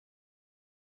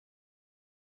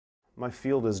My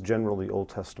field is generally Old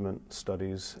Testament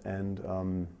studies,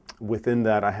 and within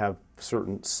that I have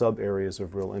certain sub-areas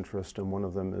of real interest, and one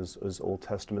of them is Old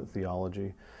Testament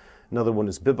theology. Another one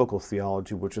is biblical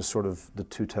theology, which is sort of the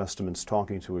two testaments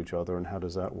talking to each other, and how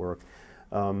does that work.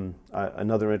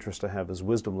 Another interest I have is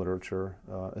wisdom literature,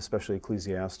 especially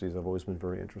Ecclesiastes. I've always been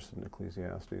very interested in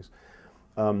Ecclesiastes.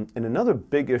 And another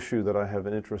big issue that I have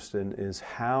an interest in is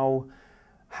how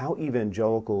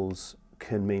evangelicals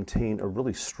can maintain a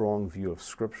really strong view of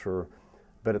Scripture,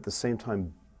 but at the same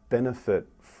time benefit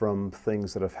from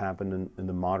things that have happened in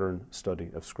the modern study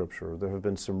of Scripture. There have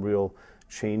been some real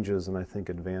changes and I think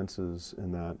advances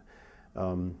in that.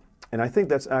 And I think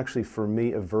that's actually, for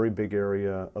me, a very big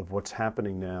area of what's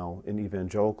happening now in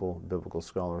evangelical biblical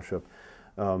scholarship.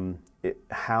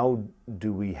 How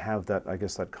do we have that, I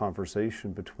guess, that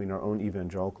conversation between our own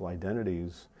evangelical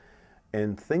identities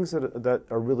and things that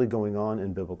are really going on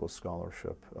in biblical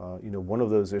scholarship? One of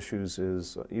those issues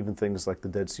is even things like the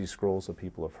Dead Sea Scrolls that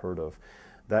people have heard of.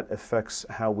 That affects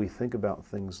how we think about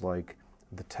things like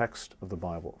the text of the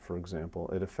Bible, for example.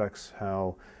 It affects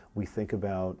how we think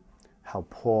about how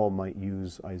Paul might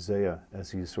use Isaiah as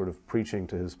he's sort of preaching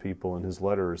to his people in his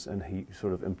letters, and he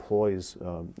sort of employs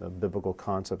biblical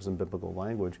concepts and biblical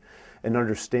language. An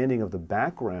understanding of the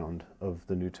background of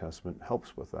the New Testament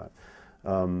helps with that.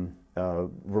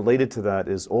 Related to that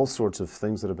is all sorts of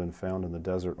things that have been found in the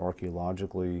desert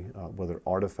archaeologically, whether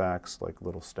artifacts like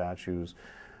little statues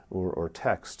or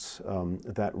texts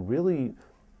that really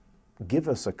give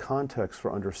us a context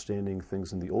for understanding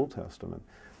things in the Old Testament.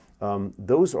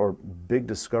 Those are big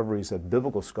discoveries that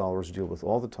biblical scholars deal with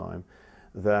all the time,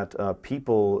 that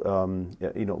people,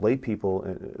 lay people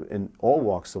in all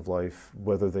walks of life,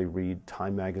 whether they read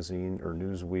Time Magazine or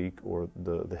Newsweek or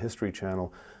the History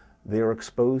Channel, they are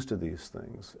exposed to these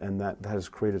things, and that has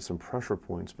created some pressure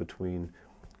points between,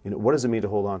 what does it mean to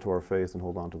hold on to our faith and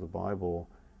hold on to the Bible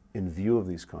in view of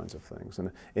these kinds of things.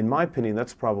 And in my opinion,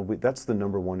 that's the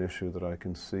number one issue that I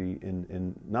can see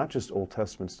in not just Old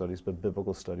Testament studies, but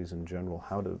biblical studies in general,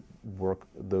 how to work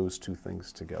those two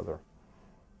things together.